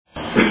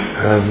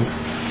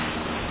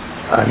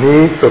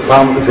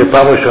זה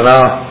פעם ראשונה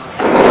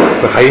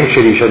בחיים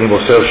שלי שאני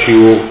מוסר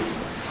שיעור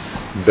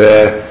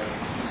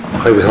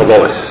בחייבת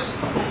הלורס,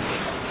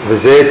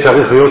 וזה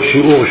צריך להיות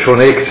שיעור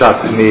שונה קצת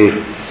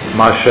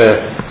ממה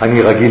שאני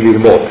רגיל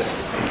ללמוד.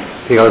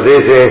 בגלל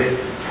זה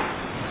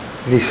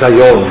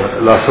ניסיון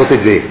לעשות את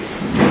זה,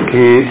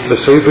 כי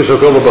בסעיף של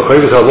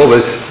בחייבת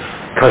הלורס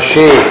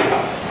קשה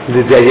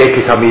לדייק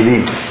את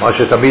המילים, מה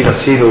שתמיד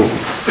עשינו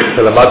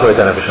שלמדנו את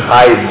הנפש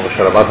חיים, או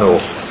שלמדנו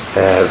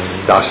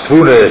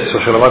דאסטרונס, או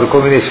שלמדנו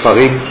כל מיני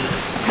ספרים.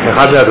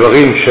 אחד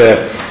מהדברים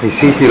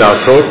שניסיתי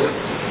לעשות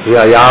זה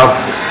היה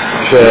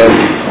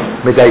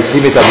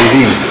שמדייקים את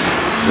המילים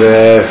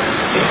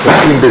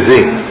ועושים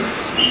בזה.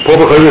 פה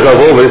בחייבת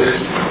הלורס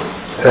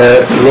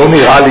לא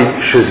נראה לי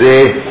שזה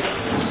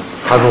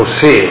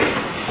הנושא,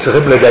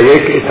 צריכים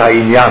לדייק את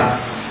העניין,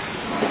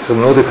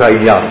 צריכים לראות את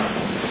העניין.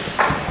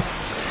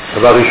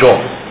 דבר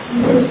ראשון.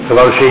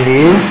 דבר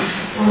שני,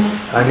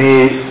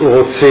 אני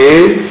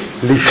רוצה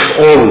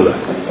לשאול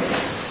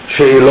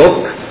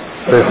שאלות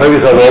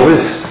בחייבת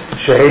הלורס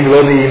שהן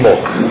לא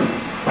נעימות,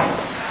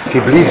 כי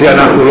בלי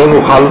זה אנחנו לא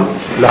נוכל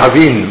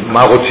להבין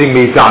מה רוצים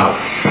מאיתנו.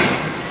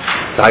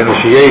 דהיינו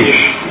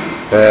שיש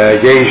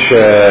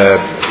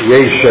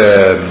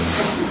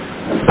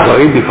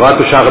דברים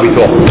בפרט בשער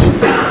הבטחון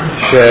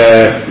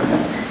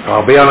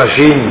שהרבה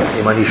אנשים,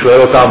 אם אני שואל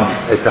אותם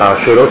את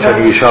השאלות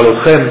שאני אשאל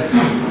אתכם,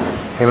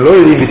 הם לא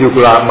יודעים בדיוק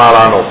מה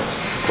לענות.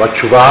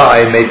 והתשובה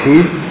האמת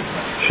היא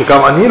שגם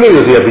אני לא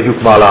יודע בדיוק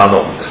מה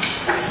לענות,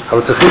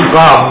 אבל צריכים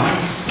פעם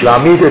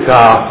להעמיד את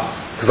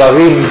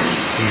הדברים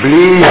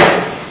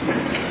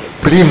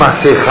בלי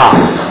מסכה,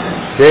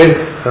 כן?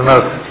 זאת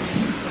אומרת,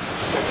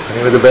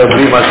 אני מדבר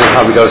בלי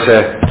מסכה בגלל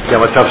שזה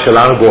המצב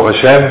שלנו, ברוך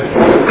השם,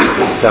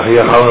 שאנחנו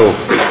יכולנו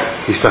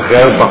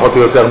להשתחרר פחות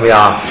או יותר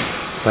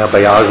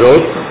מהבעיה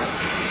הזאת,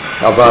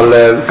 אבל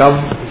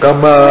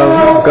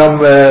גם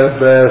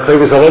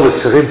בחייבת הלורס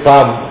צריכים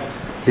פעם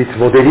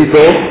להתמודד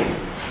איתו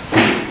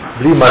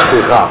בלי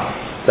מסכה,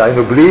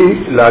 דהיינו בלי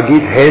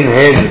להגיד הן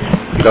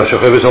בגלל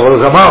שחייבת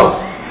הלורס אמר,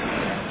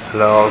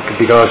 לא,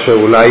 בגלל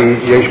שאולי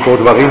יש פה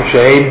דברים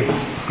שהם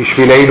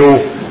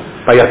בשבילנו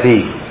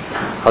בעייתיים.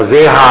 אז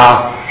זה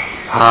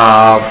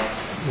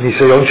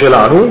הניסיון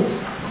שלנו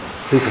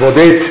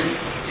להתמודד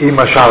עם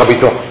השער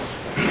הבטחון.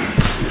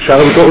 שער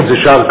הבטחון זה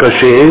שער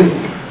קשה.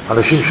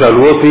 אנשים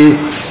שאלו אותי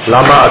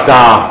למה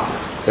אתה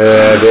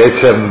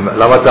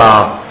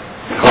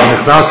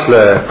נכנס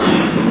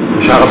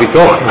לשער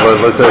הבטחון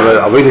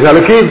ועבודת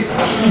אלוקים.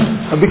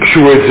 ביקשו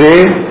את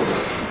זה,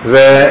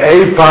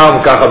 ואי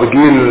פעם ככה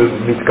בגיל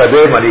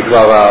מתקדם, אני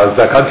כבר,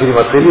 הזקן שלי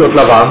מתחיל להיות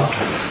לבן,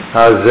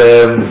 אז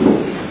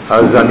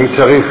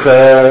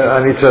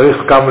אני צריך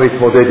גם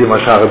להתמודד עם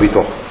השער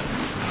הבטחון.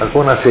 אז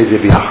בואו נעשה את זה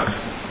ביחד.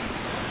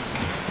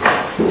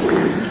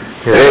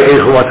 נראה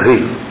איך הוא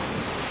מתחיל.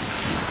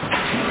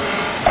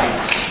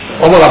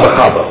 אומר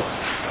הבחבר,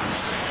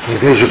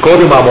 מפני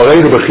שקודם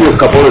אמרנו בחיוב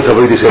כפולת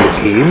עבודת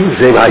אלוקים,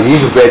 זה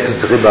היינו בעצם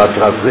צריכים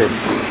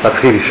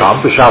להתחיל שם,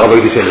 בשער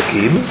עבודת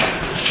אלוקים,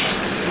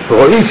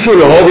 רואים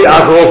שלהובי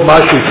אחרוב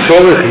משהו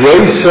צורך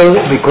יסר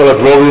מכל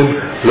הדברים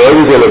לא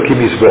ידע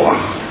אלוקים יסבורך.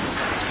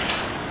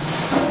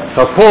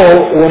 ופה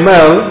הוא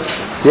אומר,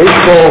 יש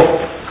פה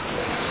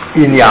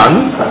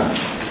עניין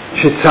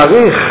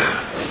שצריך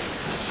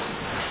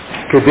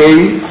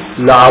כדי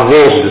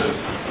לעבוד.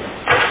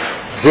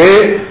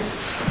 זה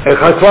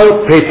אחד כבר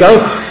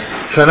פתח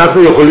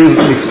שאנחנו יכולים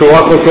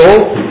לפתוח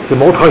אותו. זה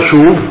מאוד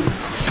חשוב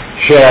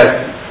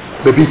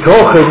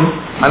שבביטחון,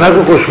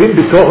 אנחנו חושבים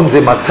ביטחון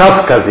זה מצב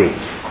כזה.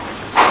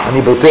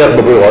 אני בוטח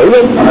בבורא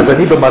עליון, אז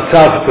אני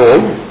במצב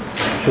טוב,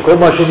 שכל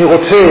מה שאני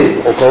רוצה,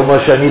 או כל מה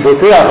שאני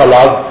בוטח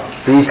עליו,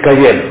 זה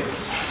יתקיים.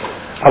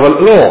 אבל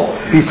לא,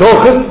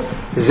 ביטחון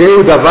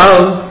זהו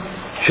דבר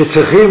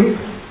שצריכים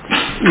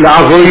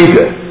לעבוד.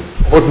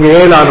 עוד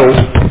יהיה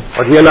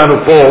לנו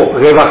פה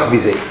רווח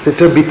מזה.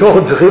 זה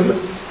ביטחון צריכים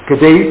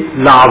כדי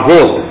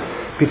לעבוד.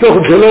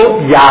 ביטחון זה לא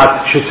יעד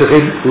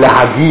שצריכים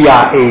להגיע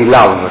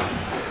אליו.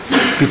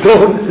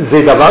 ביטחון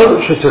זה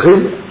דבר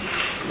שצריכים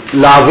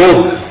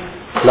לעבוד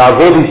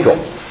איתו.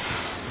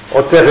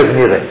 עוד תכף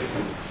נראה.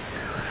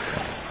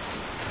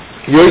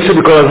 יועצו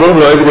בכל הדברים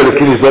לא יגיד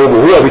אלוקים לסבור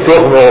והוא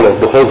הביטחון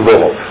אורלוב בכל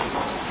דבורוב.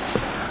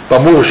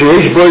 אמור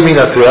שיש בו מן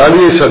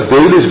הטריאליס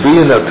הגדולס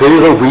בין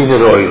הטריאל ובין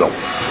אלוהילו.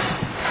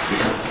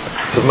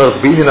 זאת אומרת,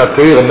 בין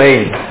הטריאל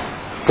מיין,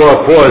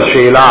 פה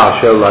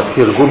השאלה של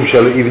התרגום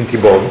של אבן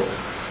תיבון.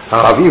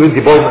 הרב אבן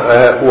תיבון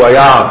הוא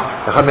היה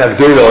אחד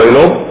מהגדול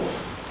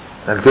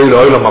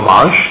האוילום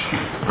ממש,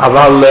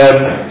 אבל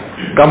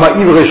גם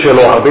העברית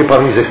שלו הרבה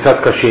פעמים זה קצת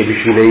קשה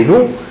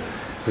בשבילנו,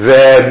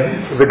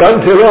 וגם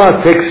זה לא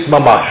הטקסט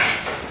ממש.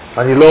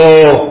 אני לא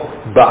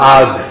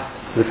בעד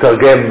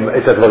לתרגם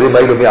את הדברים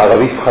האלו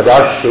מערבית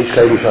חדש, שיש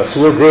כאלו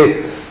שעשו את זה.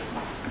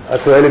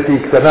 התועלת היא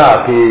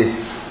קטנה, כי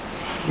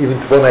אבן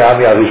תיבון היה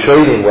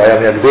מהראשונים, הוא היה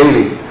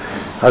מהגדולים,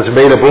 אז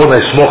מילא בואו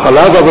נסמוך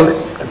עליו, אבל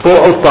פה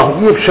עוד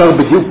פעם אי אפשר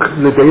בדיוק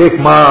לדייק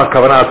מה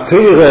הכוונה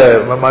התיר,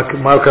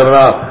 מה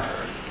הכוונה,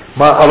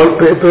 אבל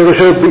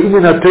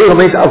בעניין התיר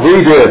עומד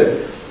עבודה,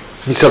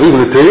 מסביב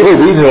לתאירו,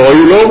 והנה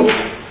עליון,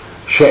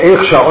 שאיך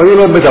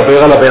שהעליון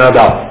מדבר על הבן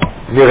אדם.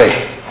 נראה.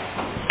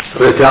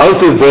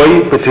 ותיארתם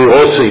בוי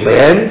בתירוסי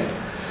מהן,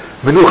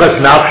 מנוחת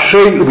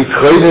נפשי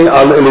ובטחוני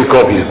על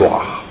אליקוב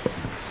יזבוח.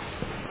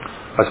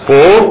 אז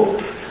פה,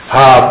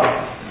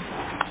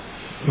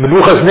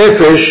 מנוחת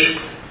נפש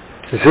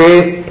זה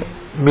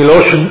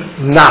מלושן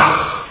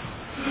נח.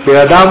 בן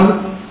אדם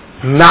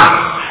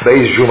נח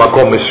באיזשהו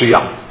מקום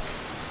מסוים.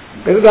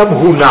 בן אדם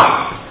הוא נח.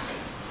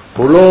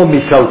 הוא לא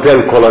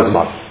מצלטל כל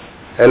הזמן,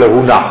 אלא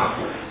הוא נח.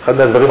 אחד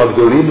מהדברים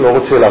הגדולים, לא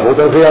רוצה לעבוד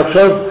על זה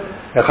עכשיו,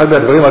 אחד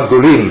מהדברים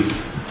הגדולים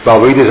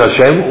בעבודת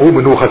השם הוא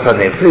מנוחת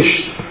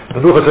הנפש.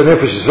 מנוחת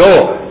הנפש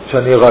זו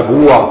שאני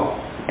רגוע,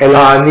 אלא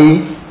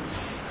אני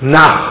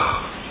נח.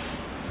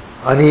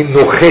 אני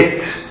נוחת,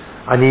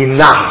 אני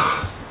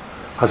נח.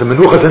 אז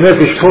מנוחת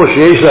הנפש פה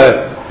שיש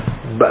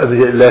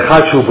לאחד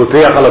שהוא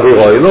בוטח על אוויר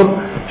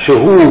העליון,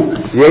 שהוא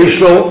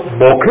יש לו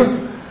מוקם,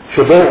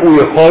 שבו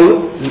הוא יכול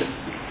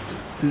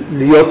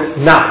להיות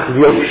נח,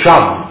 להיות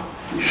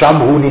שם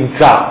הוא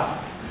נמצא.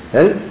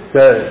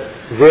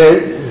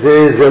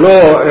 זה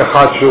לא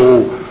אחד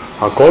שהוא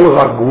הכל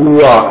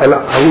רגוע, אלא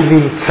הוא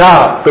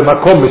נמצא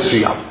במקום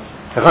מסוים.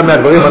 אחד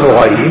מהדברים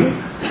הנוראים,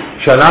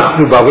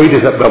 שאנחנו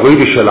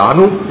בעבודה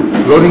שלנו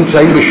לא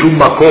נמצאים בשום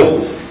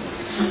מקום.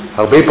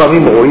 הרבה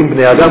פעמים רואים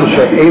בני אדם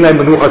שאין להם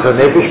מנוחת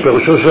הנפש,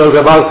 פירושו של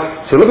דבר,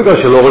 זה לא בגלל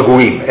שלא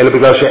רגועים, אלא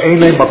בגלל שאין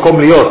להם מקום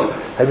להיות.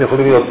 הם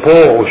יכולים להיות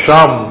פה או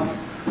שם.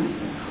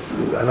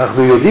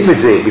 אנחנו יודעים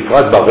את זה,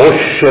 בפרט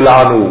בראש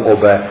שלנו או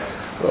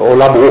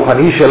בעולם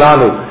רוחני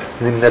שלנו.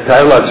 אם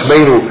נתאר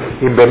לעצמנו,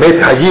 אם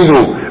באמת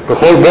היינו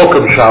בכל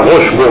מוקם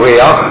שהראש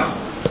בורח,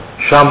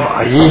 שם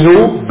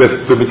היינו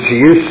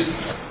במציאות,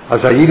 אז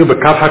היינו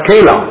בכף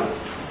הקלע.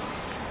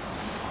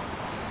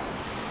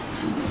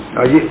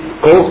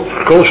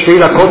 כל 2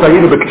 דקות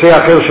היינו בקצה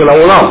אחר של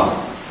העולם.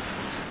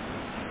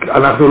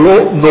 אנחנו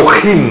לא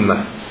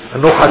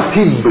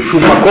נוחתים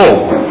בשום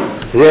מקום.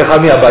 זה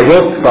אחד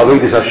מהבעיות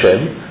בעבודת השם,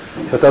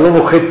 שאתה לא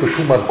נוחת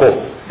בשום מקום.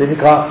 זה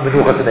נקרא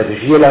מנוחת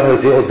הנפש. יהיה לנו את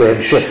זה עוד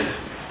בהמשך,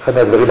 אחד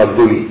מהדברים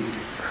הגדולים.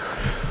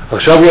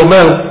 עכשיו הוא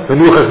אומר,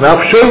 מנוחת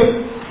נפשי,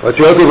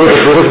 רציתי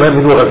לראות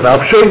מנוחת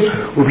נפשי,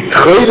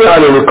 ובטחוני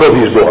על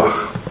אליקוב יזבוח.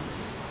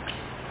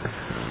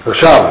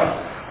 עכשיו,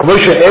 כמו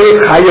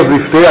שאין חייב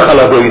לפתח על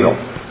אדונו,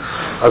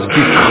 אז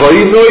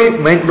בטחוני,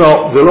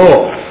 זה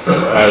לא,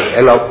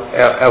 אלא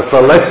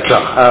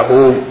פלסטח,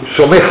 הוא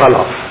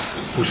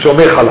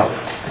סומך עליו.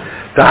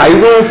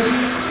 דהיינו,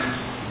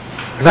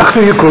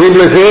 אנחנו קוראים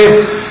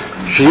לזה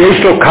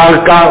שיש לו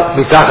קרקע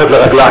מתחת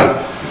לרגליים.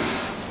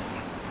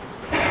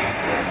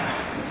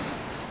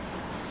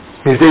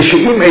 מפני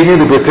שאם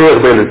איננו בוטח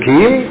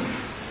באלוקים,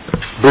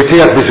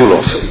 בוטח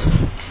בזולוסי.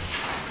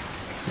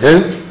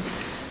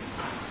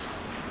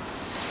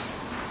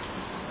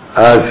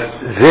 אז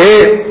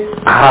זה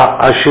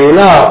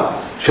השאלה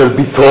של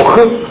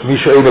בטחון, מי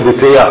שאינו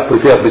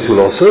בוטח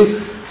בזולוסי,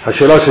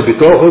 השאלה של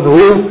בטחון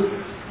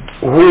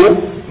הוא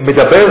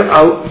מדבר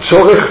על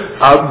צורך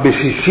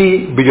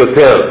הבסיסי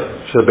ביותר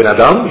של בן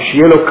אדם,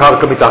 שיהיה לו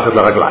קרקע מתחת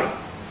לרגליים.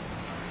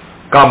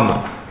 גם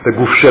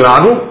בגוף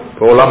שלנו,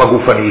 בעולם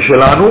הגופני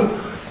שלנו,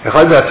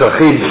 אחד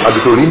מהצרכים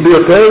הגדולים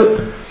ביותר,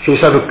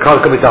 שיש לנו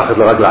קרקע מתחת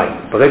לרגליים.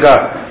 ברגע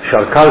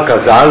שהקרקע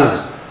זז,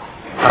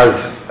 אז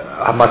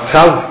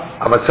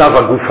המצב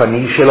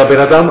הגופני של הבן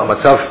אדם,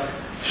 המצב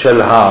של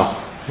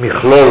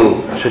המכלול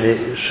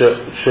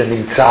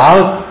שנמצא,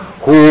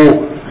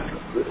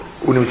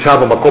 הוא נמצא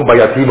במקום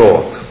בעייתי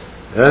מאוד.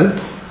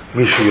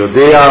 מי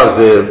שיודע,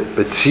 זה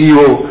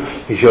בציור,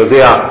 מי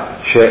שיודע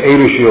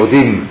שאלו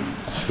שיורדים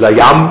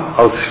לים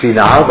על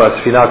ספינה,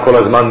 והספינה כל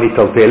הזמן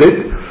מטלטלת,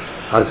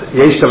 אז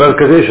יש דבר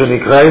כזה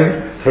שנקרא,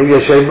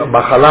 יש להם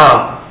מחלה,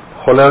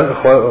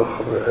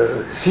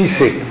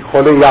 סיסק,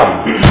 חולי ים.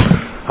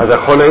 אז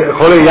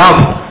חולי ים,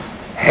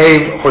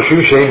 הם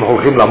חושבים שהם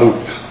הולכים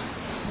למות.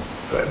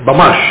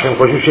 ממש, הם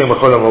חושבים שהם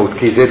יכולים למות,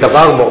 כי זה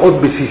דבר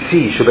מאוד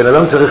בסיסי, שבן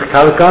אדם צריך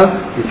קרקע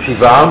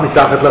יציבה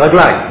מתחת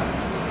לרגליים.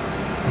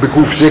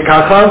 בגוף זה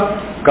ככה,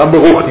 גם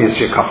ברוחניס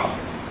זה ככה.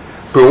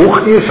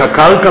 ברוחניס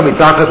הקרקע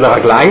מתחת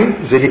לרגליים,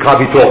 זה נקרא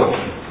בטחון.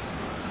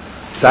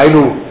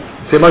 דהיינו,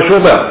 זה מה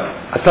שאומר,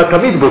 אתה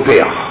תמיד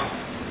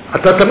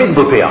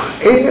בוטח.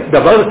 אין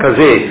דבר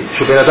כזה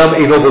שבן אדם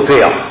אינו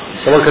בוטח.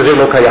 דבר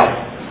כזה לא קיים.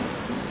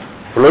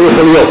 הוא לא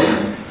יכול להיות.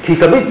 כי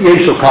תמיד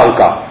יש לו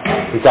קרקע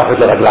מתחת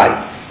לרגליים.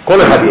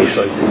 כל אחד יש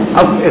לו את זה.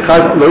 אף אחד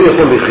לא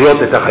יכול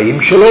לחיות את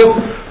החיים שלו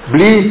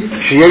בלי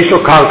שיש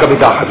לו קרקע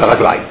מתחת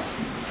לרגליים.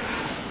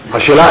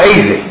 השאלה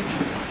איזה?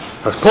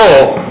 אז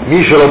פה,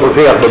 מי שלא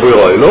בוטח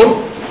בבורא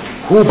עליון,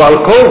 הוא בעל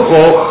כל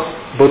כוח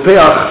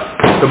בוטח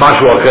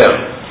במשהו אחר.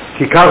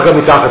 כי קרקע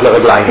מתחת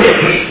לרגליים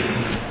יש.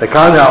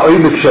 וכאן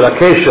העומק של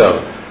הקשר,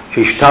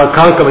 שיש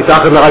קרקע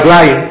מתחת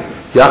לרגליים,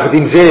 יחד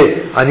עם זה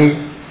אני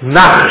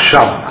נח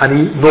שם,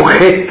 אני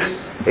נוחת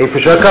איפה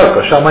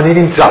שהקרקע, שם אני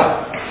נמצא.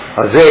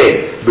 אז זה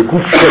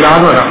בגוף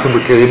שלנו, אנחנו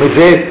מכירים את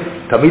זה,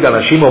 תמיד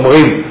אנשים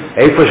אומרים,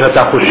 איפה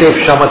שאתה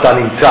חושב שם אתה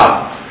נמצא.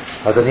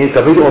 אז אני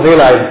תמיד עונה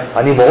להם,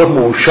 אני מאוד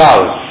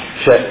מאושר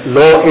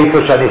שלא איפה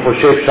שאני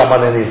חושב שם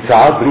אני נמצא,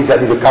 בלי זה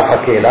אני בכף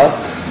הקלע.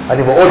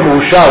 אני מאוד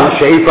מאושר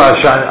שאיפה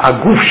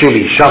הגוף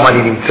שלי שם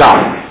אני נמצא,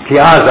 כי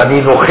אז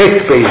אני נוחת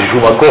באיזשהו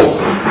מקום.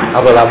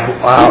 אבל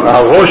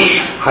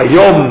הראש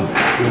היום,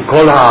 עם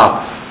כל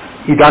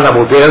העידן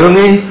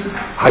המודרני,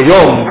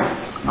 היום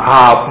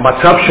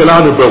המצב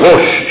שלנו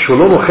בראש שהוא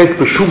לא נוחת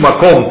בשום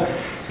מקום,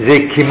 זה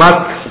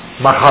כמעט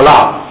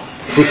מחלה,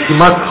 זה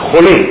כמעט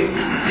חולה.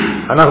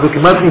 אנחנו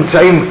כמעט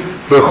נמצאים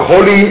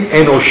בחולי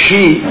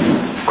אנושי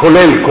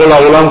כולל כל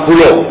העולם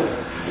כולו,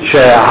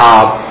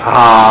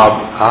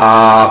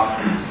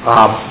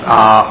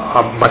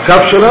 שהמצב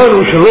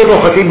שלנו שלא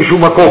נוחתים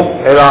בשום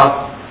מקום, אלא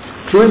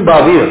תלויים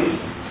באוויר.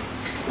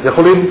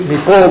 יכולים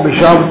מפה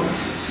משם,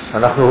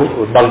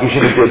 אנחנו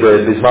מרגישים את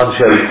זה בזמן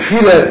של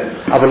תפילה,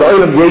 אבל לא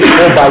יש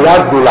פה בעיה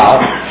גדולה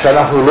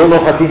שאנחנו לא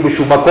נוחתים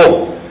בשום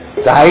מקום.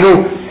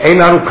 דהיינו, אין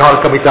לנו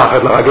קרקע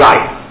מתחת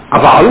לרגליים,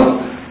 אבל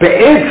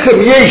בעצם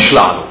יש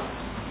לנו.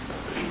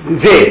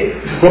 זה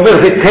אומר,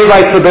 זה טבע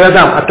אצל בן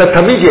אדם, אתה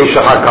תמיד יש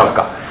לך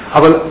קרקע,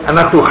 אבל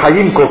אנחנו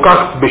חיים כל כך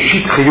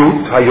בשטחיות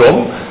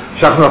היום,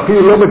 שאנחנו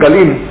אפילו לא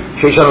מגלים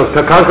שיש לנו את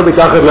הקרקע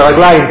מתחת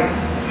לרגליים,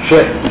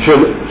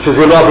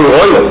 שזה לא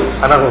אוויר.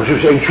 אנחנו חושבים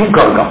שאין שום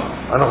קרקע,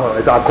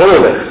 הכל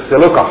הולך, זה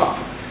לא ככה.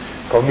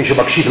 כל מי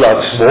שמקשיב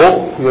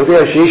לעצמו, הוא יודע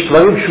שיש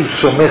דברים שהוא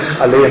סומך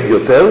עליהם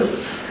יותר,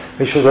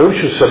 יש דברים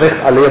שהוא סומך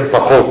עליהם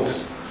פחות.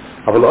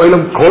 אבל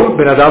כל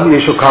בן אדם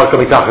יש לו קרקע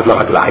מתחת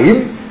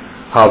לרגליים,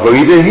 העבודה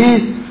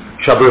היא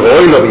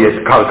שהברואי לא יהיה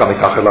קרקע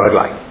מתחת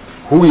לרגליים.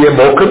 הוא יהיה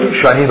מוקם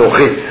שאני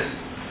נוחת.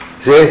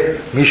 זה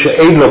מי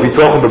שאין לו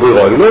בטחון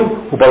בברואי לו,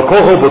 הוא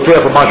בלכוחו בוטח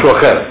במשהו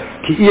אחר.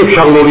 כי אי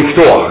אפשר לא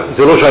לפתוח,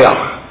 זה לא שייך.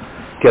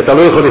 כי אתה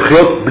לא יכול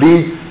לחיות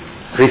בלי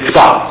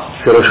רצפה,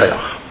 זה לא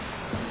שייך.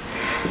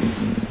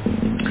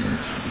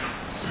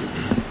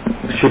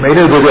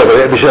 שמעניין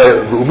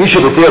בזה, ומי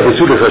שבוטח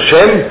בסודות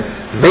השם,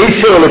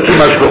 מייסר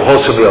אלוקים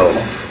השגוחו סביון.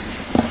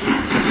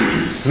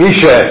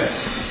 מי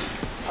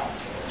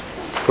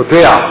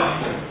שפותח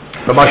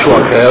במשהו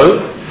אחר,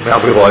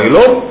 מהברואי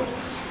לו,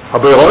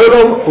 הברואי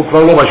לו הוא כבר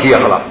לא משגיח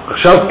עליו.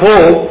 עכשיו פה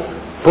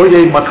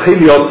מתחיל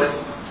להיות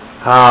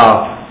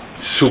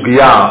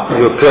הסוגיה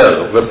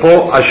יותר,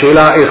 ופה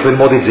השאלה איך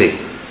ללמוד את זה.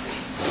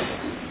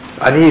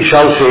 אני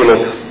אשאל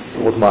שאלות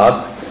עוד מעט,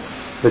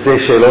 וזה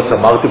שאלות,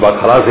 אמרתי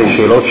בהתחלה, זה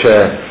שאלות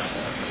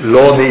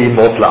שלא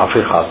נעימות לאף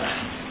אחד,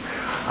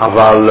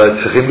 אבל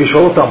צריכים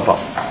לשאול אותם פעם.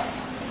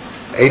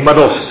 אין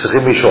מנוס,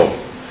 צריכים לשאול.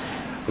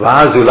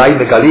 ואז אולי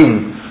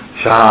מגלים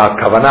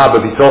שהכוונה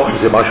בביטחון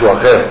זה משהו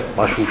אחר,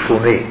 משהו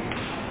שונה.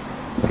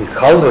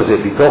 התחלנו את זה,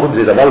 ביטחון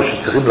זה דבר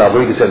שצריכים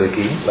לעבוד את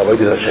אלוקים,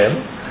 לעבוד את השם,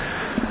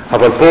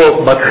 אבל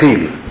פה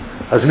מתחיל.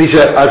 אז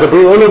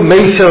הברואי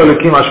מייסר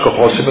אלוקים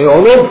השגוחו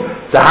סביון,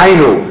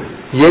 דהיינו,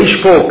 יש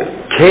פה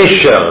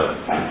קשר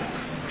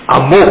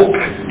עמוק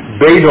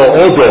בין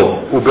האודו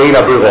ובין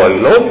הברואי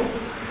לו.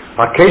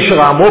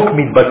 הקשר העמוק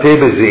מתבטא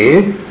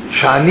בזה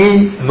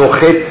שאני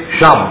נוחת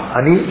שם,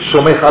 אני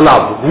סומך עליו,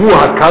 הוא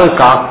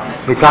הקרקע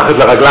מתחת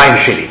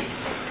לרגליים שלי.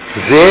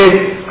 זה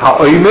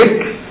העומק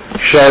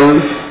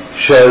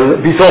של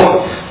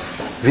ביטחון.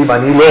 ואם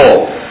אני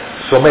לא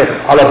סומך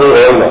על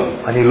הברואי,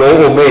 אני לא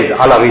עומד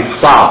על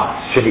הרצפה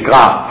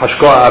שנקרא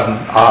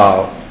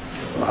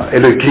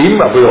אלוקים,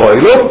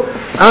 הברואי לו,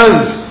 אז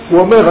הוא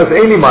אומר, אז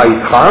אין לי מה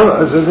איתך,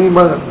 אז אני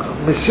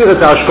מסיר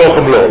את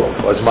ההשגחה מלולו.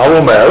 אז מה הוא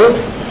אומר?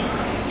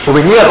 הוא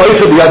מניח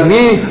איזה ביד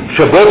מי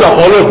שבו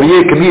תחולו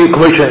ויהיה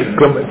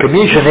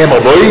כמי שנאמר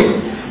בוי.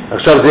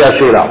 עכשיו זה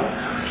השאלה.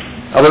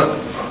 אבל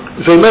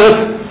זאת אומרת,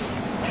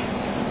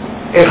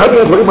 אחד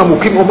מהדברים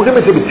עמוקים, אומרים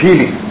את זה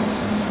בתהילים,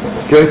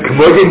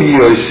 כמו גם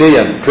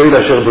יוסיין, כהל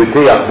אשר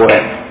בוטח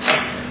בוהם.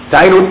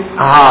 דהיינו,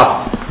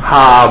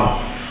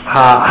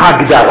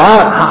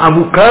 ההגדרה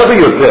העמוקה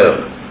ביותר,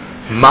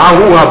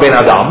 מהו הבן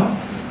אדם,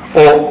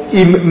 או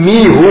עם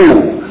מי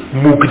הוא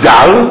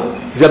מוגדר,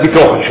 זה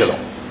הביטחון שלו.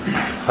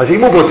 אז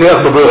אם הוא בוטח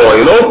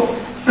בברואי לו,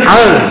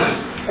 אז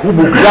הוא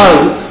מוגדר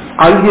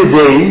על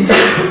ידי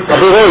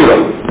הברואי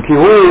לו, כי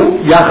הוא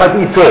יחד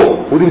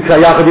איתו, הוא נמצא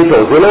יחד איתו,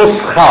 זה לא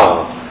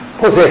שכר.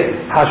 פה זה,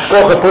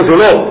 ההשגחה פה זה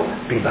לא,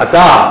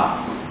 אתה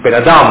בן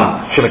אדם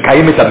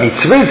שמקיים את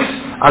המצוות,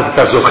 אז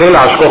אתה זוכה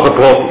להשגחה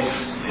פרוטיס.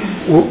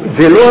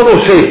 זה לא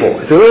הנושא פה,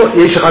 זה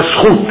לא יש לך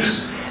זכות,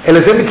 אלא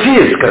זה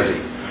מציאות כזה.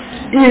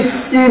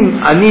 אם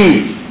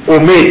אני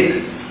עומד,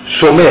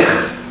 סומך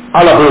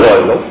על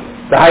הברואי לו,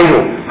 דהיינו,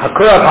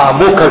 הכוח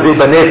העמוק הזה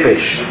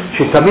בנפש,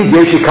 שתמיד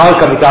יש לי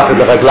קרקע מתחת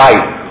לרגליים,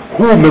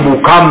 הוא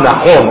ממוקם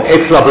נכון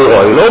אצל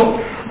הברואי לו,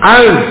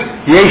 אז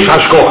יש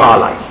השגחה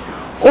עליי.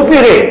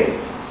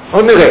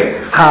 עוד נראה,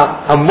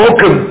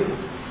 המוקם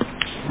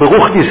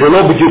ברוחתי זה לא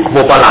בדיוק כמו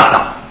בלטה,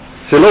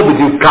 זה לא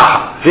בדיוק ככה,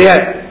 זה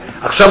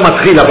עכשיו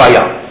מתחיל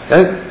הבעיה,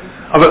 כן?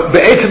 אבל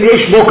בעצם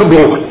יש מוקם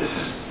ברוחתי,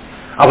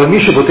 אבל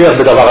מי שבוטח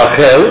בדבר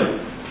אחר,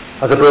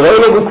 אז הברואי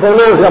לו הוא כבר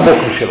לא, זה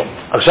המוקם שלו.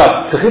 עכשיו,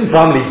 צריכים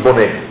פעם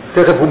להתבונן,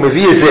 תכף הוא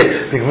מביא את זה,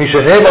 מי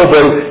שנאמר בו,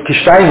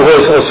 כשתיים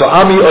רוס עושו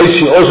עמי,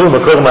 אויסי עוזו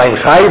מקור מים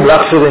חיים,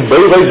 לחסורים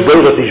בירוס,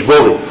 בירות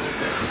תשבורי.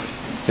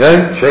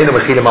 שאינו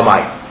מכיל עם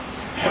המים.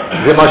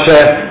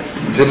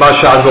 זה מה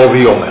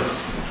שהנובי אומר.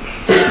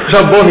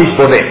 עכשיו בוא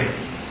נתבונן.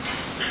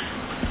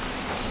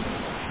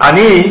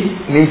 אני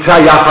נמצא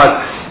יחד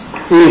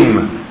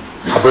עם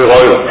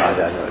הבורא,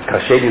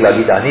 קשה לי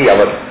להגיד אני,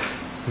 אבל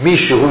מי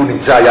שהוא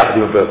נמצא יחד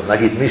עם הבורא,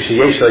 נגיד מי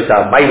שיש לו את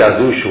המיילה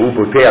הזו שהוא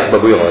בוטח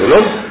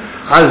בבורא,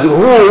 אז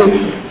הוא,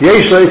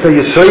 יש לו את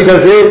היסוד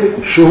הזה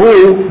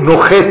שהוא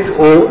נוחת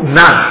או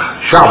נח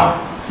שם.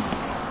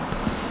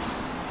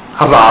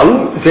 אבל,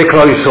 זה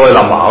כלל ישראל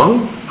אמר,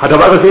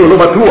 הדבר הזה הוא לא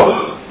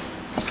בטוח.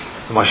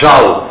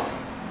 למשל,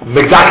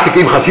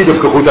 מדקדקים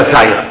חסידות כחוט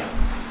הצייר.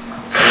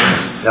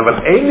 אבל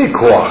אין לי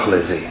כוח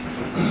לזה.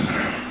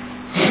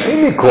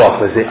 אין לי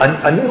כוח לזה.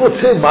 אני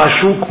רוצה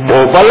משהו כמו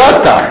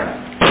בלטה,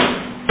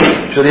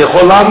 שאני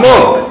יכול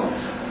לעמוד,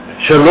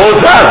 שלא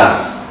זז.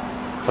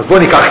 אז בוא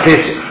ניקח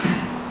כסף,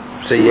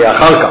 זה יהיה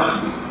אחר כך.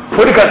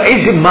 בוא ניקח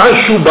איזה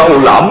משהו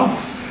בעולם,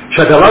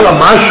 שהדבר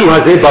המשהו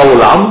הזה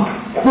בעולם,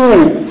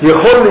 הוא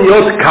יכול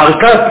להיות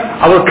קרקע,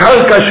 אבל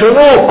קרקע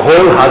שלו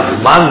כל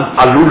הזמן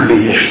עלול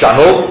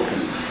להשתנות.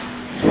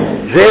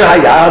 זה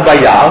היה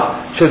הבעיה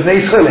של בני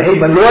ישראל.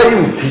 הם לא היו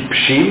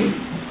טיפשים.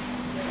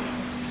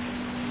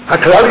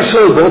 הכלל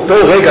ישראל באותו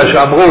רגע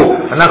שאמרו,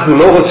 אנחנו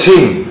לא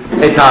רוצים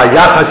את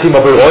היחס עם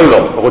הבורא,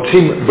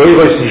 רוצים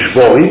בורא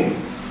נשבורי,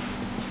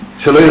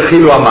 שלא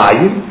יחילו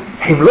המים,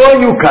 הם לא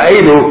היו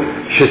כאלו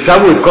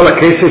ששמו את כל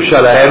הכסף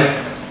שלהם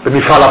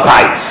במפעל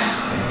הפיס.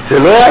 זה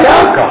לא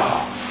היה ככה.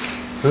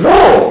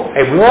 לא,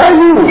 הם לא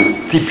היו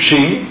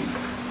טיפשים,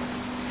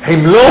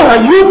 הם לא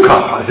היו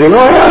ככה, זה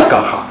לא היה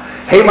ככה.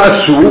 הם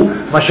עשו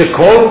מה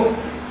שכל,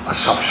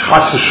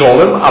 חס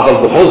ושלום, אבל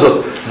בכל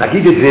זאת,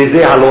 נגיד את זה,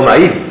 זה הלא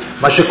נעים,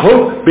 מה שכל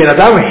בן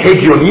אדם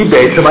הגיוני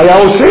בעצם היה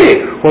עושה.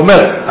 הוא אומר,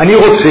 אני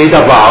רוצה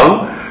דבר,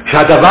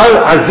 שהדבר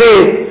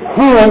הזה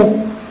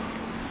הוא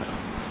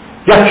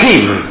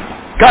יציב,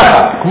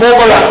 ככה, כמו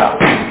בלטה.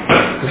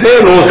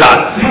 זה לא זז.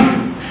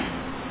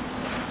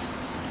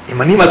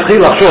 אם אני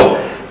מתחיל לחשוב,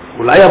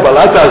 אולי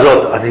הבלטה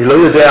הזאת, אני לא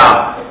יודע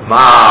מה,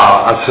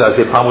 אז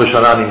זה פעם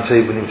ראשונה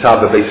נמצא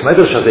בבייס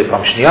מדרש, שזה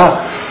פעם שנייה,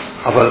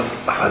 אבל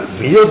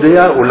מי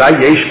יודע, אולי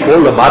יש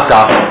פה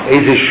למטה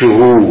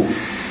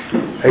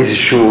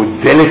איזשהו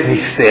דלת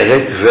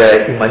נסתרת,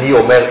 ואם אני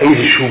אומר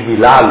איזשהו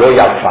מילה לא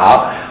יפה,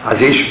 אז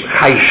יש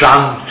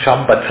חיישן שם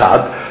בצד,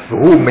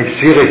 והוא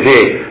מסיר את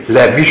זה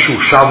למישהו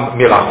שם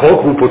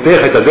מרחוק, והוא פותח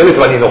את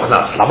הדלת ואני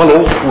נוכנס. למה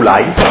לא?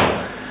 אולי.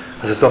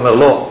 אז אתה אומר,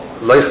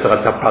 לא יסתר,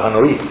 אתה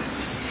פרנואיד.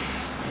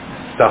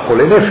 אתה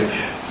חולה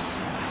נפש.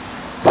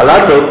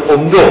 בלטות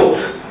עומדות,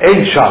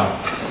 אין שם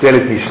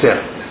דלת נסתרת.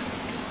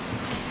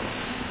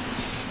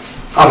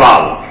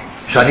 אבל,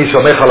 כשאני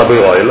סומך על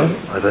הבורא,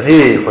 אז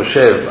אני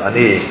חושב,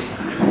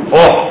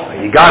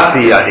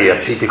 הגעתי, אני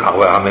עשיתי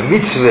ככה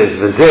מצווה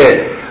וזה,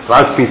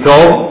 ואז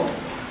פתאום,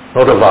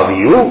 לא דבר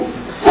יהיו,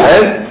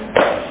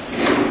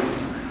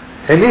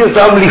 אני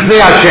אותם לפני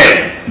השם.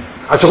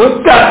 אז אומרים,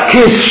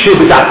 דקס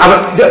שבדק,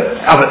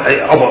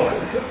 אבל,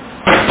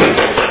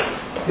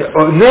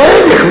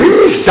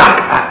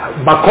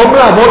 מקום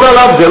לעמוד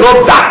עליו זה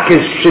לא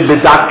דקס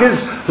שבדקס,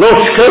 לא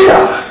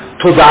שכח.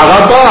 תודה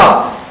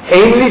רבה,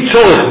 אין לי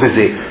צורך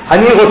בזה.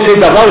 אני רוצה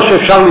דבר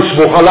שאפשר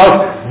לסמוך עליו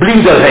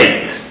בלי דרהט,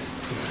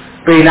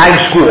 בעיניים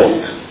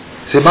סגורות.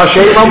 זה מה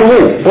שהם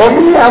אמרו.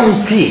 בואו נהיה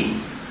אמיתי.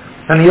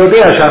 אני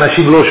יודע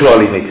שאנשים לא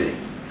שואלים את זה,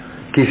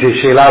 כי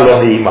זו שאלה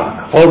לא נעימה,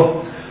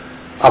 נכון?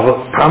 אבל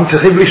פעם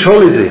צריכים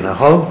לשאול את זה,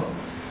 נכון?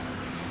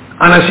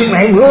 אנשים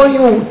הם לא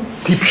היו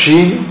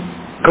טיפשים.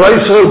 כלל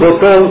ישראל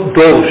באותו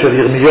דור של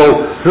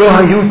ירמיהו לא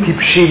היו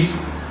טיפשים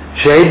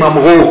שהם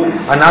אמרו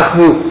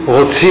אנחנו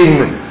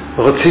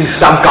רוצים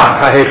סתם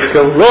ככה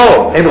הפקר.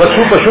 לא, הם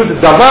רצו פשוט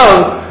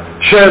דבר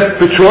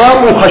שבצורה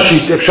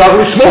מוחשית אפשר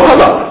לסמוך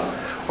עליו.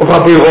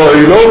 ובבורא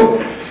לא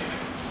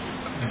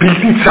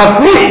בלתי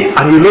צפוי.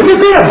 אני לא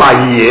יודע מה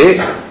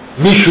יהיה.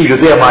 מישהו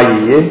יודע מה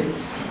יהיה?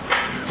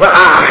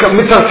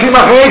 מצרצים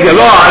אחרי זה.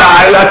 לא,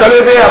 אתה לא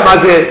יודע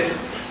מה זה.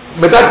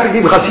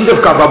 מדקדקים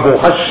חסידות ככה,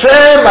 ברוך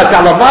השם, אתה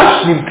ממש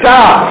נמצא,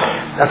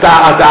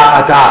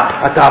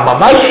 אתה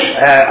ממש,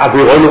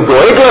 הבורא לא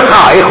דואג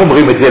לך. איך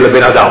אומרים את זה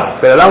לבן אדם?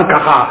 בן אדם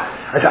ככה,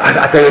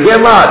 אתה יודע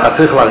מה, אתה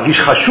צריך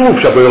להרגיש חשוב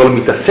שהבורא לא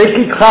מתעסק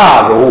איתך,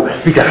 והוא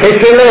מתייחס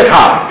אליך,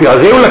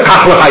 בגלל זה הוא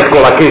לקח לך את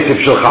כל הכסף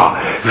שלך,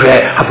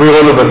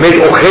 והבורא לא באמת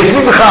אוחז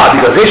ממך,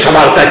 בגלל זה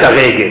שמרת את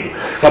הרגל.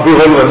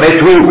 והבורא לא באמת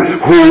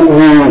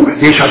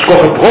יש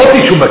השכוח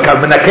פרוטי שהוא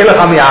מנקה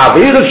לך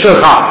מהאוויר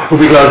שלך,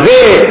 ובגלל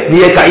זה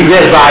נהיית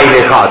עיוור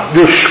בעין אחד.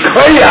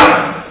 ושכח!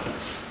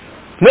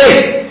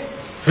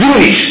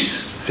 וינישט!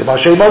 זה מה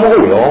שהם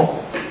אמרו, לא?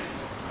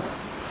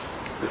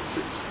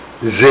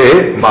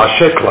 זה מה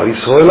שכלל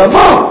ישראל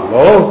אמר,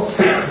 לא?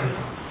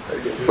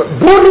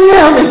 בוא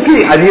נהיה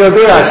אמיתי. אני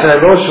יודע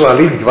שלא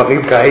שואלים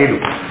דברים כאלו,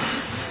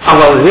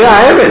 אבל זה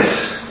האמס.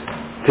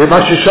 זה מה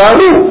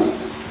ששאלו.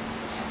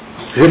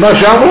 זה מה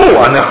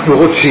שאמרו. אנחנו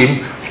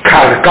רוצים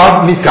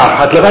קרקע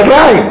מתחת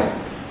לרגליים.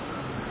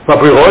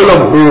 והבורא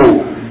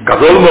הוא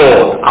גדול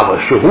מאוד, אבל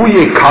שהוא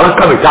יהיה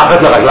קרקע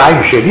מתחת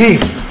לרגליים שלי?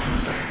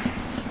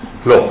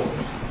 לא.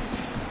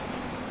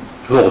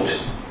 לא רוצה.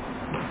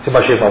 זה מה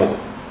שהם אמרו.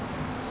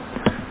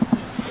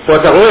 פה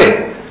אתה רואה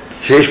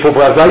שיש פה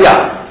ברזיה.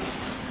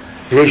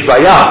 יש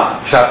בעיה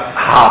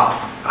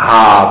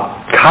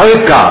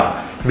שהקרקע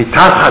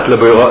מתחת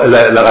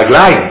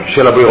לרגליים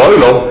של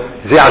הבוראו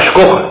זה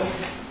השכוחה,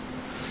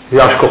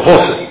 זה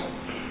השכוחוסה.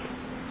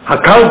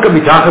 הקרקע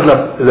מתחת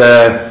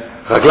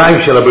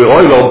לרגליים של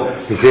הבוראו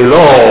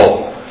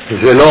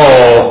זה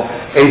לא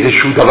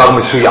איזשהו דבר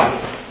מסוים,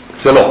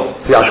 זה לא,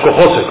 זה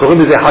השכוחוסה, קוראים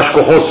לזה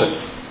השכוחוסה.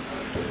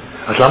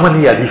 אז למה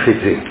אני אעדיף את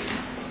זה?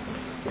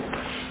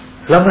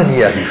 למה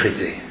אני אעדיף את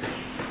זה?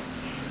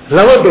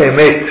 למה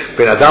באמת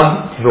בן אדם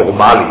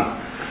נורמלי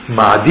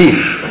מעדיף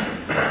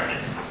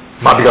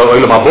מה בגלל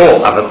אוילם הבא,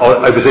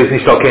 אבל בזה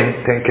נסתור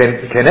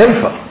כן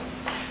אינפה.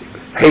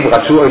 הם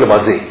רצו אוילם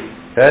הזה,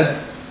 כן?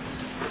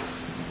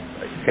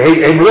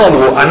 הם לא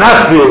אמרו,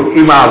 אנחנו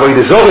עם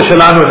העבודה זורה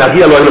שלנו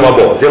נגיע לאוילם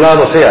הבא. זה לא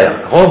הנושא היה,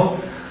 נכון?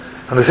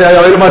 הנושא היה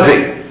אוילם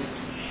הזה.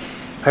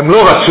 הם לא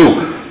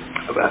רצו,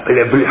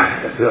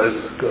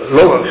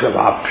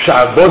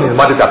 בואו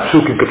נלמד את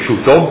הפסוקים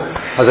כפשוטום.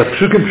 אז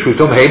הפסוקים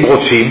כפשוטום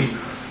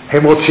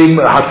הם רוצים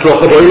הצלוח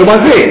באוילם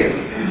הזה.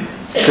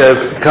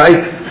 שכעת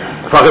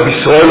כבר רב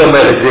ישראל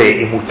אומר את זה,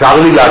 אם מותר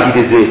לי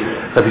להגיד את זה,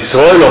 רב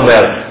ישראל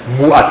אומר,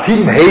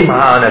 מועטים הם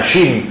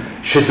האנשים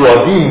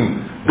שדואגים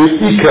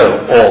בעיקר,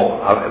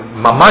 או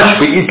ממש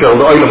בעיקר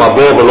לאוילם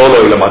הבא ולא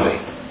לאוילם הזה.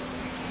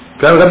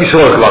 רב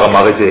ישראל כבר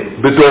אמר את זה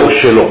בדור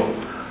שלו.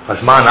 אז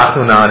מה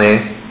אנחנו נענה?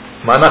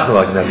 מה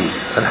אנחנו נגיד?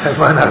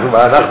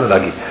 מה אנחנו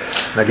נגיד?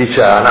 נגיד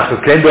שאנחנו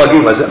כן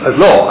דואגים, אז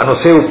לא,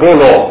 הנושא הוא פה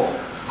לא.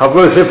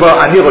 אבל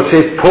אני רוצה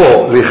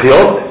פה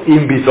לחיות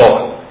עם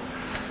בטחון.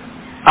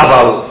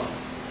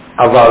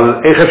 אבל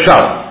איך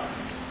אפשר?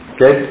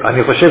 כן?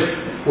 אני חושב,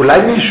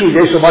 אולי מישהו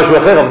יש לו משהו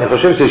אחר, אבל אני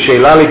חושב שזו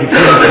שאלה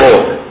לגיטימית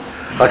מאוד.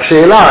 רק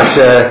שאלה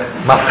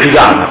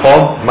שמפחידה,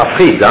 נכון?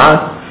 מפחיד, אה?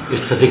 יש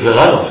צדיק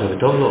ורע לו, זה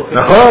טוב לו.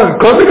 נכון,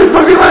 כל מיני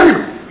דברים האלה.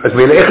 אז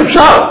איך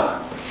אפשר?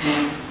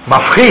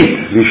 מפחיד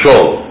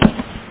לשאול.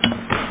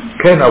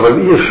 כן, אבל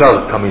אי אפשר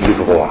תמיד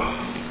לברוח.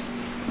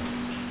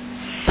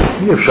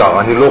 אי אפשר,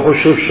 אני לא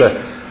חושב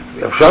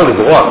שאפשר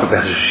לברוח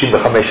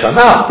ב-65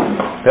 שנה,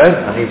 כן?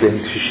 אני בן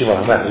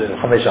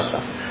 65 שנה.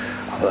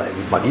 אבל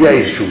מגיע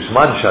איזשהו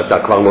זמן שאתה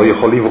כבר לא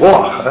יכול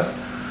לברוח,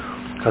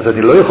 אז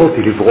אני לא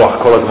יכולתי לברוח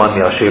כל הזמן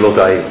מהשאלות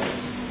האלה.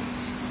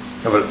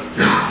 אבל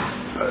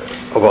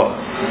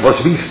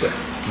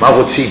מה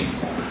רוצים?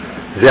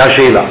 זה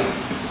השאלה.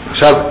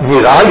 עכשיו,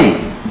 נראה לי,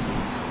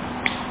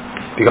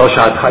 בגלל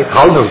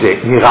שהתחלנו זה,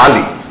 נראה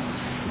לי,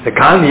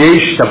 וכאן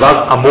יש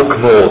דבר עמוק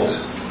מאוד.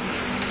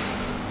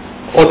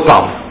 עוד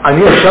פעם,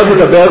 אני עכשיו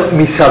מדבר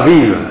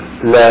מסביב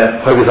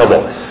לפרק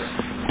הבוס.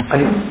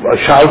 אני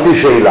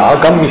שאלתי שאלה,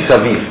 גם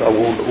מסביב,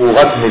 הוא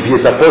רק מביא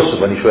את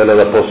הפוסט, ואני שואל על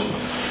הפוסט.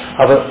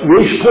 אבל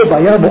יש פה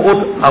בעיה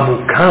מאוד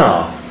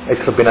עמוקה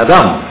אצל בן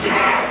אדם,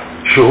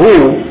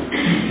 שהוא,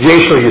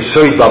 יש לו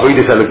יסוד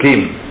בעבודת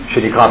אלוקים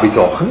שנקרא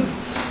בטחון,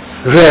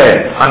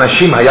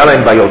 ואנשים היה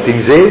להם בעיות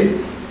עם זה,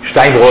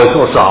 שתיים רואה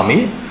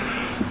עושמי,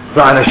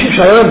 ואנשים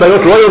שהיה להם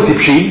בעיות לא היו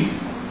טיפשים,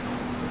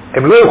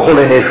 הם לא היו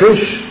חולי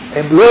נפש,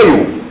 הם לא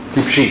היו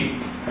טיפשים,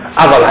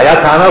 אבל היה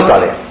טענות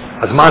עליהם.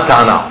 אז מה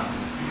הטענה?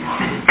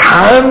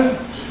 כאן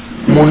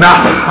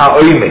מונח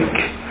העומק,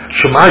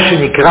 שמה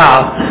שנקרא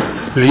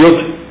להיות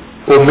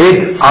עומד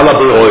על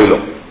הבוראו.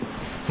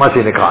 מה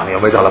זה נקרא? אני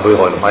עומד על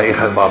הבוראו.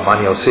 מה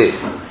אני עושה?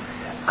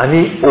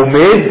 אני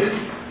עומד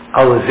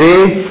על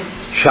זה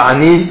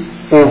שאני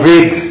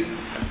עובד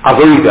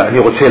עבודה, אני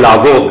רוצה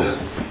לעבוד.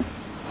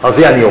 על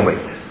זה אני עומד.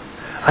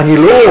 אני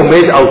לא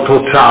עומד על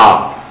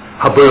תוצאה.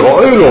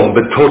 הבוראו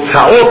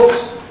בתוצאות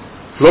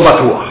לא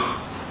בטוח.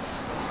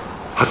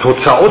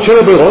 התוצאות של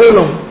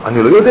הבוראו,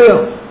 אני לא יודע.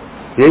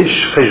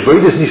 יש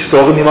חשבונות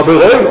נסתורים עם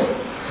הבוראו,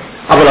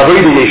 אבל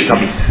עבודה יש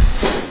תמיד.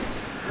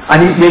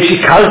 יש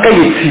לי קרקע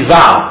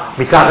יציבה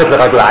מתחת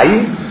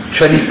לרגליים,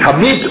 שאני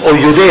תמיד או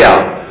יודע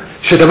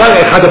שדבר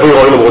אחד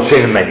הבוראו רוצה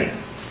ממני.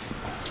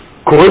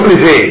 קוראים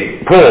לזה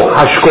פה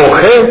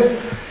השכוחה,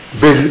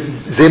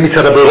 זה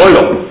מצד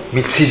הבוראו.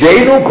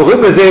 מצידנו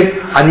קוראים לזה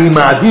אני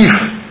מעדיף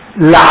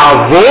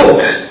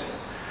לעבוד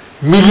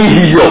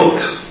מלהיות.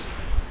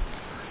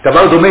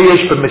 דבר דומה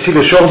יש במסיל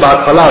לשון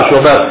בהתחלה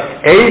שאומר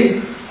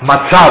אין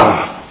מצב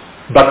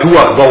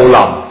בטוח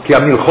בעולם, כי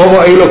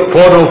המלחמה אלו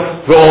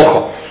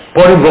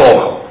פונים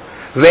ואוכו,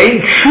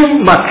 ואין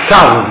שום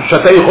מצב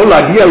שאתה יכול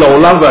להגיע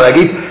לעולם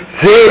ולהגיד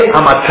זה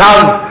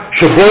המצב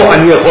שבו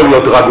אני יכול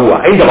להיות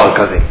רגוע. אין דבר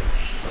כזה.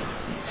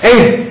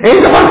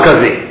 אין דבר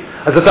כזה.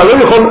 אז אתה לא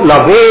יכול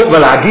לבוא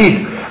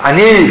ולהגיד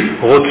אני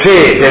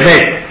רוצה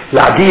באמת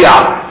להגיע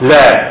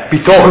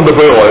לפתרון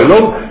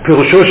בבוראו,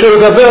 פירושו של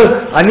דבר,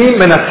 אני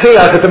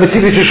מנצח את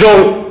המציאות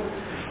ששול.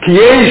 כי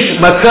יש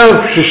מצב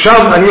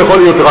ששם אני יכול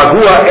להיות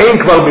רגוע,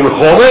 אין כבר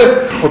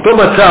מלחמה, אותו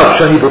מצב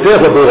שאני בוטח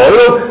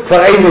בבוראו, כבר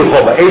אין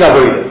מלחמה, אין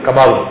עבודה.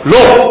 כלומר,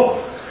 לא.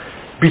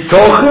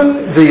 ביטחון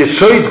זה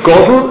יסוד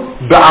גודל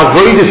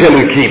בעבודת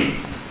אלוקים.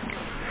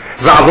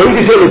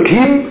 ועבודת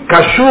אלוקים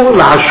קשור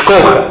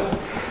להשכוחה.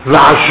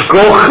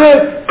 וההשכוחה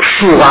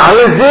קשורה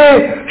לזה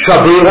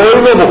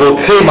שהבוראו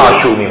רוצה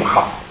משהו ממך.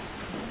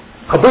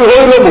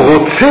 הבוראו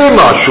רוצה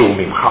משהו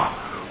ממך.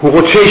 הוא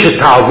רוצה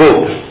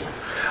שתעבוד.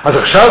 אז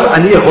עכשיו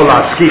אני יכול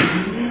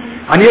להסכים.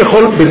 אני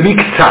יכול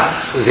במקצת,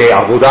 זה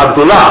עבודה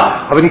גדולה,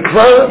 אבל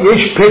כבר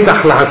יש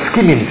פתח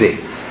להסכים עם זה.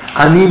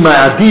 אני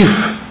מעדיף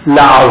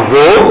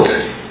לעבוד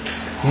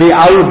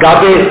מעל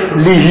גבי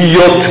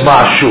להיות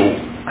משהו.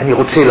 אני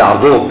רוצה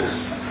לעבוד,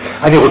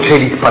 אני רוצה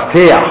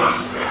להתפתח,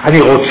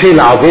 אני רוצה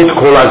לעבוד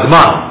כל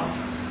הזמן.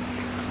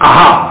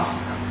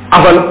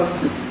 אבל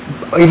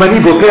אם אני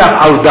בוטח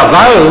על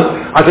דבר,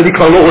 אז אני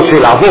כבר לא רוצה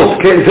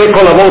לעבוד. זה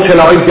כל הוורד של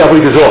האוהב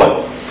דעבוד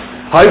דזוהר.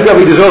 האוהב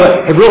דעבוד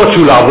דזוהר, הם לא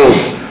רצו לעבוד,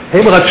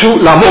 הם רצו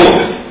לעמוד.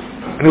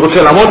 אני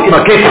רוצה לעמוד עם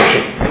הכסף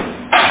שלי.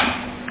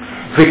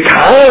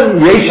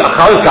 וכאן יש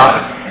אחר כך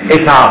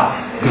את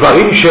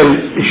הדברים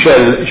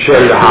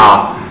של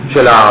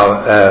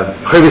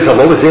החבס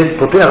הלא, וזה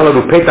פותח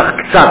לנו פתח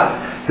קצת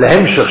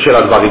להמשך של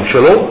הדברים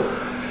שלו,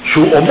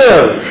 שהוא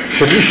אומר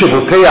שמי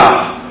שבוטח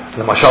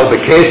למשל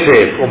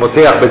בכסף או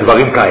מותח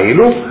בדברים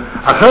כאלו,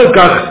 אחר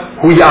כך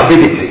הוא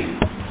יאבד את זה.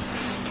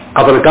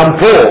 אבל גם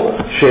פה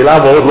שאלה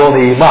מאוד לא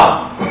נעימה,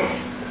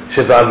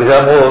 שזה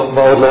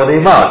מאוד לא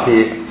נעימה,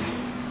 כי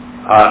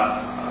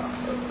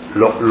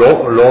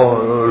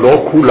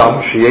לא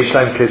כולם שיש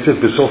להם כסף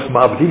בסוף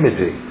מאבדים את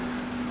זה.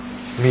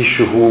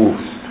 מישהו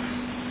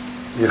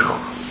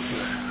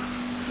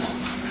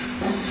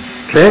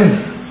כן?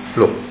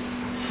 לא.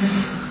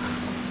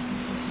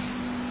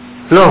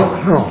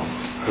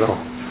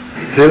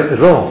 זה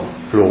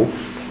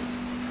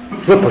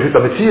פשוט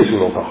המציאות הוא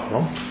לא כך, לא?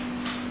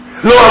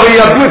 לא, אבל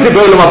יאבדו את זה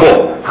בעולם הבא.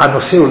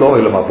 הנושא הוא לא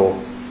עולם הבא.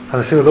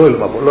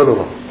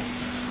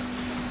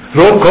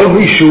 לא כל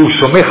מישהו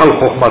סומך על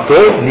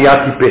חוכמתו נהיה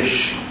טיפש.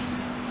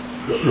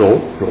 לא,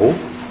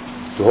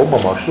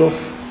 ממש לא.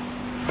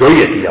 לא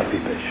יהיה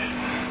טיפש.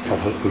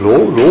 אבל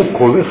לא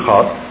כל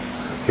אחד,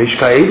 יש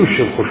כאלו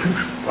שהם חושבים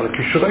על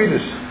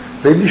הכישרינס,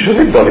 והם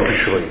נשארים בעל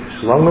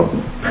הכישרינס, לא?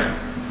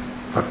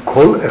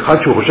 כל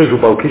אחד שהוא חושב שהוא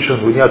בעל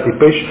כישרינס הוא נהיה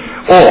טיפש,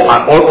 או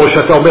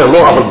שאתה אומר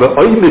לא, אבל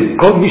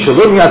כל מי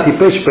שלא נהיה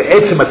טיפש,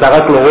 בעצם אתה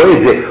רק לא רואה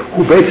את זה,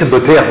 הוא בעצם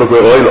בוטח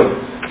בבורא לו.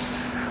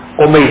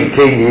 אומר אם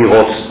כן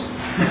ירוץ.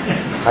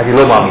 אני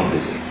לא מאמין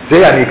בזה.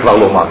 זה אני כבר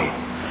לא מאמין.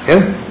 כן?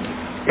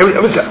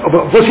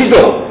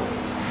 בוסידו.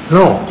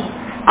 לא.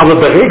 אבל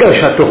ברגע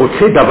שאתה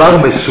רוצה דבר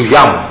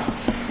מסוים,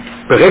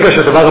 ברגע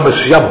שהדבר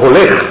המסוים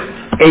הולך,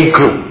 אין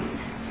כלום.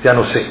 זה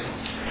הנושא.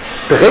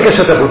 ברגע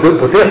שאתה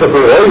פותח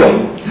בבורא לו,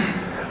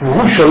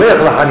 והוא שולח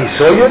לך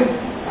ניסויין,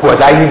 הוא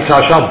עדיין נמצא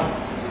שם.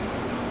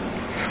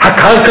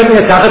 הקרקע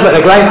מתחת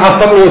לרגליים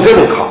אף פעם לא עוזב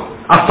אותך.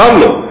 אף פעם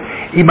לא.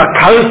 אם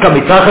הקרקע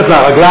מתחת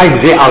לרגליים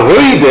זה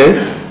עבודה,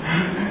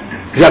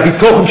 זה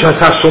הביטחון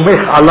שאתה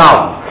סומך עליו.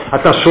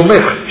 אתה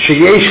סומך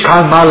שיש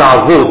כאן מה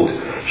לעבוד,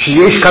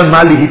 שיש כאן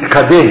מה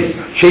להתקדם,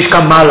 שיש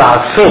כאן מה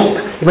לעשות.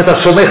 אם אתה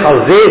סומך על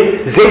זה,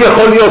 זה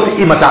יכול להיות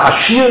אם אתה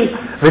עשיר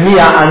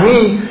ונהיה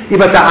עני,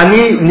 אם אתה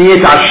עני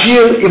נהיית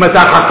עשיר, אם אתה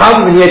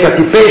חכם ונהיית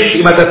טיפש,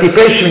 אם אתה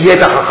טיפש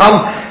ונהיית חכם,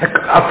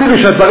 אפילו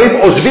שהדברים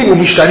עוזבים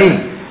ומשתנים,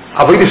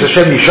 עבודת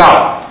השם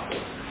נשאר.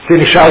 זה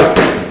נשאר,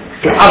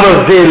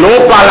 אבל זה לא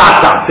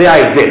בלטה, זה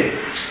ההבדל.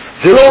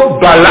 זה לא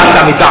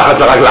בלטה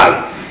מתחת לרגליים.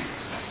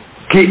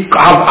 כי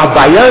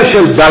הבעיה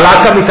של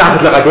בלטה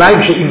מתחת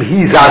לרגליים, שאם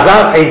היא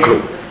זזה, אין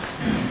כלום.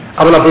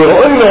 אבל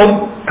הבורא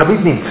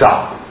תמיד נמצא.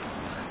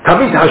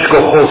 תמיד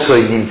השגחו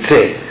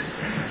נמצאת.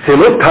 זה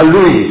לא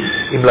תלוי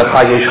אם לך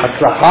יש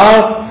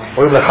הצלחה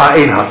או אם לך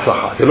אין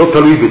הצלחה. זה לא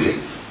תלוי בזה.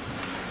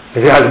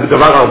 וזה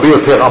דבר הרבה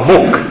יותר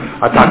עמוק.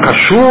 אתה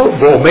קשור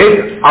ועומד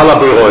על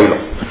הבורא.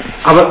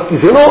 אבל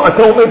זה לא,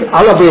 אתה עומד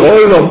על הבורא,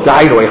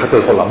 דיינו, איך אתה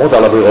יכול לעמוד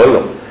על הבורא?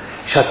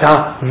 שאתה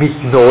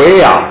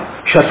מתנועע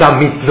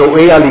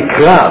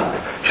לקראת,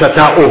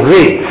 שאתה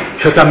עובד,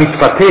 שאתה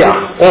מתפתח,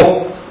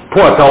 או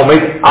פה אתה עומד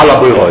על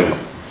הבורא.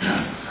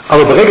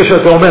 אבל ברגע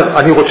שאתה אומר,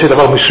 אני רוצה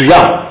דבר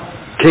מסוים,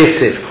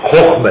 כסף,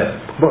 חוכמה,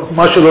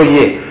 מה שלא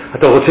יהיה,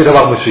 אתה רוצה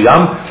דבר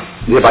מסוים,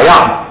 זה בעיה,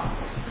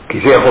 כי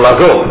זה יכול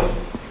לעזור,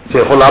 זה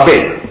יכול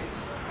לאבד.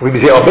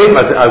 ואם זה עובד,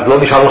 אז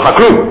לא נשאר לך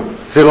כלום,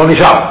 זה לא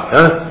נשאר.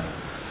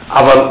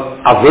 אבל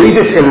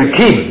עבודת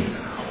אלוקים,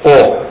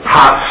 או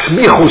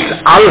הסמיכוס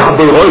על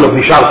הבורא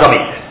נשאר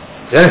תמיד.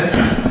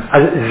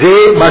 אז זה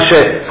מה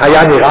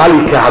שהיה נראה לי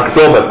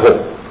כהקדומה פה,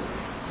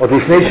 עוד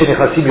לפני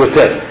שנכנסים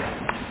יותר.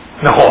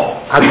 נכון,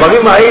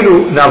 הדברים האלו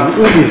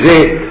נבעו מזה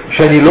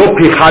שאני לא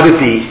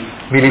פיחדתי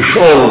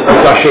מלשאול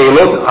את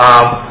השאלות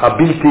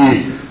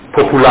הבלתי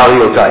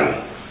פופולריות האלה.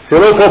 זה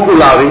לא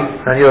פופולרי,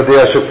 אני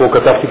יודע שפה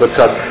כתבתי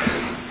בצד,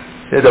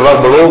 זה דבר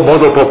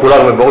מאוד לא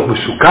פופולרי ומאוד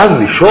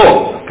מסוכן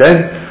לשאול,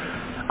 כן?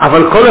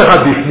 אבל כל אחד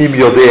בפנים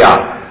יודע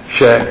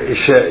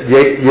שיש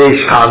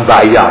כאן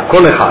בעיה,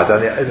 כל אחד.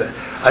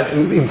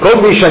 עם כל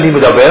מי שאני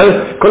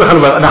מדבר, כל אחד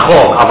אומר,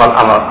 נכון, אבל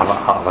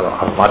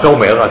מה אתה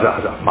אומר? אז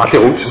מה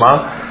תירוץ? מה?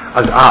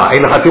 אז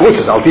אין לך תירוץ,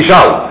 אז אל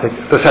תשאל.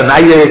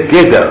 תסנאי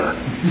גדר,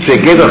 זה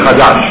גדר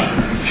חדש,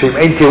 שאם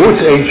אין תירוץ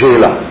אין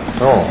שאלה.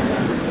 לא,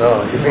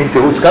 אם אין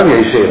תירוץ גם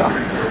יש שאלה.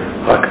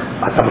 רק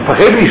אתה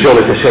מפחד לשאול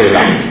את השאלה.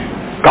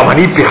 גם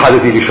אני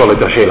פיחדתי לשאול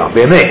את השאלה,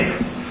 באמת.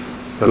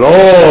 זה לא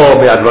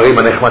מהדברים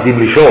הנחמדים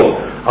לשאול,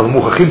 אבל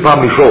מוכרחים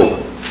פעם לשאול.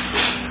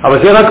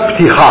 אבל זה רק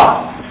פתיחה.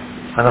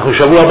 אנחנו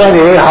שבוע הבא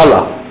נראה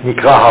הלאה,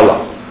 נקרא הלאה.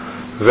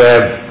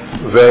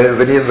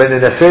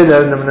 וננסה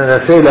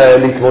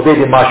להתמודד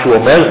עם מה שהוא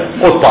אומר.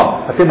 עוד פעם,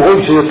 אתם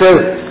רואים שיותר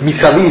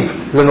מסביב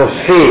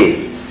לנושא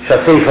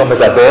שהספר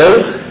מדבר,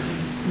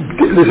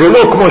 זה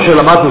לא כמו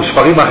שלמדנו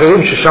ספרים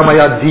אחרים ששם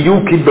היה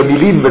דיוקים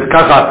במילים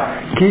וככה,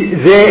 כי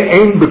זה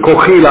אין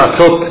בכוחי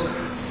לעשות.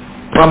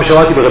 פעם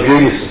שמעתי ברב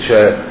יוליס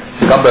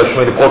שגם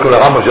בשמונה פרוקים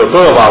לרמב"ם זה אותו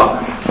דבר,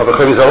 אבל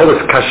חייב לזרוב,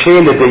 קשה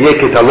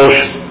לדייק את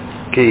הלושן,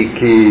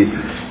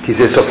 כי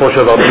זה סופו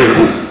של דבר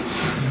תרגום.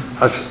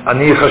 אז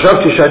אני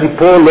חשבתי שאני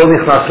פה לא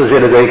נכנס לזה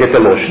לדייק את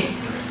הלושן,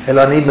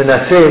 אלא אני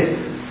מנסה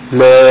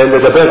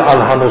לדבר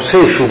על הנושא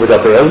שהוא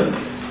מדבר,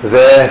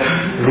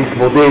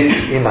 ולהתמודד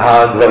עם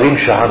הדברים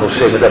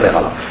שהנושא מדבר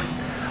עליו.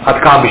 עד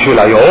כאן בשביל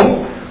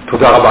היום.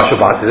 תודה רבה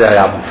שבאת, זה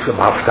היה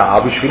הפתעה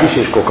בשבילי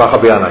שיש כל כך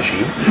הרבה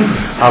אנשים,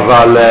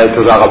 אבל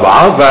תודה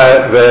רבה,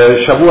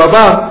 ושבוע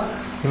הבא,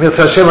 אם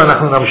ירצה השם,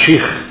 אנחנו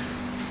נמשיך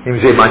אם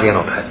זה מעניין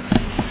אתכם.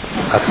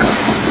 עד כאן.